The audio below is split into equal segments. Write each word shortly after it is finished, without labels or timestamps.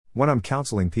When I'm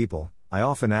counseling people, I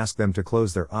often ask them to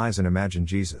close their eyes and imagine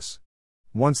Jesus.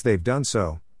 Once they've done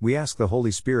so, we ask the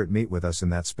Holy Spirit meet with us in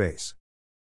that space.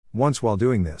 Once while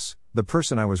doing this, the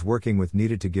person I was working with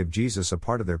needed to give Jesus a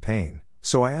part of their pain,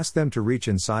 so I asked them to reach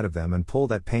inside of them and pull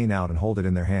that pain out and hold it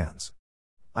in their hands.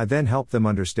 I then helped them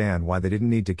understand why they didn't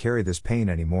need to carry this pain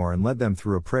anymore and led them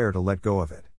through a prayer to let go of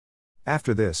it.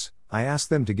 After this, I asked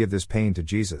them to give this pain to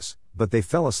Jesus, but they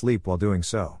fell asleep while doing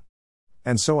so.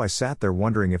 And so I sat there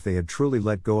wondering if they had truly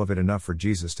let go of it enough for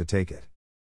Jesus to take it.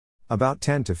 About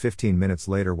 10 to 15 minutes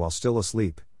later, while still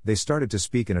asleep, they started to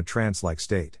speak in a trance-like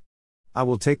state. I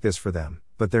will take this for them,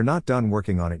 but they're not done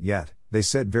working on it yet, they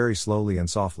said very slowly and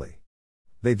softly.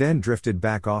 They then drifted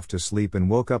back off to sleep and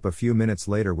woke up a few minutes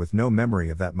later with no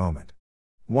memory of that moment.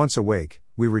 Once awake,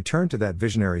 we returned to that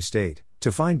visionary state,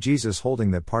 to find Jesus holding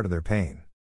that part of their pain.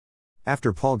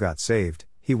 After Paul got saved,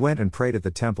 he went and prayed at the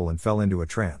temple and fell into a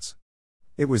trance.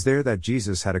 It was there that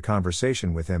Jesus had a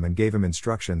conversation with him and gave him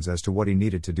instructions as to what he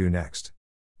needed to do next.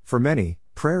 For many,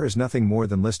 prayer is nothing more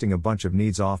than listing a bunch of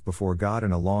needs off before God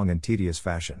in a long and tedious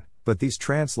fashion, but these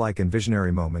trance-like and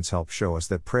visionary moments help show us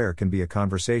that prayer can be a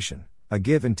conversation, a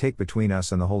give and take between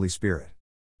us and the Holy Spirit.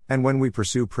 And when we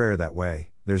pursue prayer that way,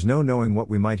 there's no knowing what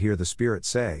we might hear the Spirit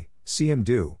say, see Him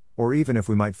do, or even if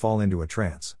we might fall into a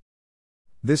trance.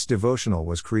 This devotional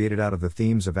was created out of the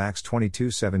themes of Acts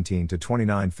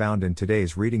 22:17-29 found in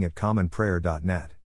today's reading at commonprayer.net.